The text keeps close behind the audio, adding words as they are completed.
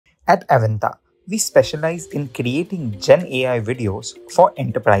At AiVANTA, we specialize in creating GenAI videos for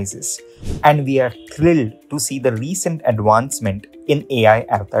enterprises, and we are thrilled to see the recent advancement in AI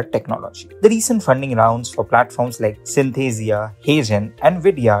avatar technology. The recent funding rounds for platforms like Synthesia, HeyGen, and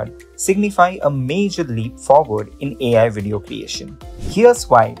Vidyard signify a major leap forward in AI video creation. Here's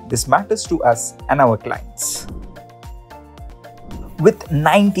why this matters to us and our clients. With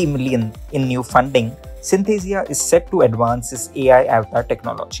 90 million in new funding, Synthesia is set to advance its AI avatar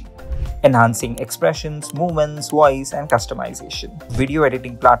technology, enhancing expressions, movements, voice, and customization. Video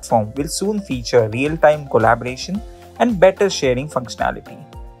editing platform will soon feature real-time collaboration and better sharing functionality.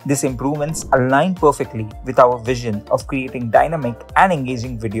 These improvements align perfectly with our vision of creating dynamic and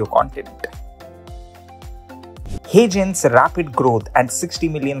engaging video content. HeyGen's rapid growth and 60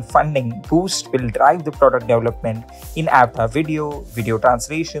 million funding boost will drive the product development in avatar video, video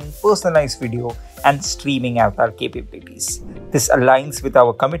translation, personalized video, and streaming avatar capabilities. This aligns with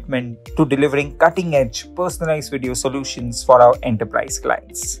our commitment to delivering cutting-edge personalized video solutions for our enterprise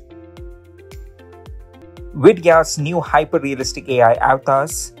clients. Vidyard's new hyper-realistic AI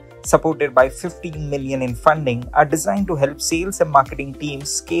avatars, supported by 15 million in funding, are designed to help sales and marketing teams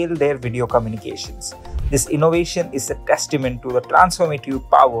scale their video communications. This innovation is a testament to the transformative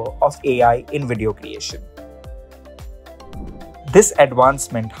power of AI in video creation. This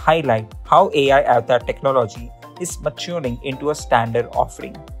advancement highlights how AI avatar technology is maturing into a standard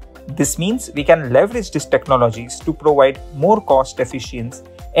offering. This means we can leverage these technologies to provide more cost-efficient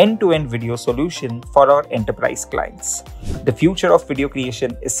end-to-end video solution for our enterprise clients. The future of video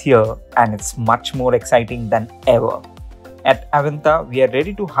creation is here, and it's much more exciting than ever. At AiVANTA, we are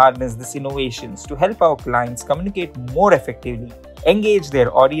ready to harness these innovations to help our clients communicate more effectively, engage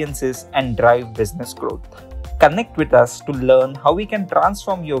their audiences, and drive business growth. Connect with us to learn how we can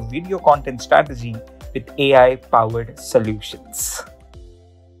transform your video content strategy with AI-powered solutions.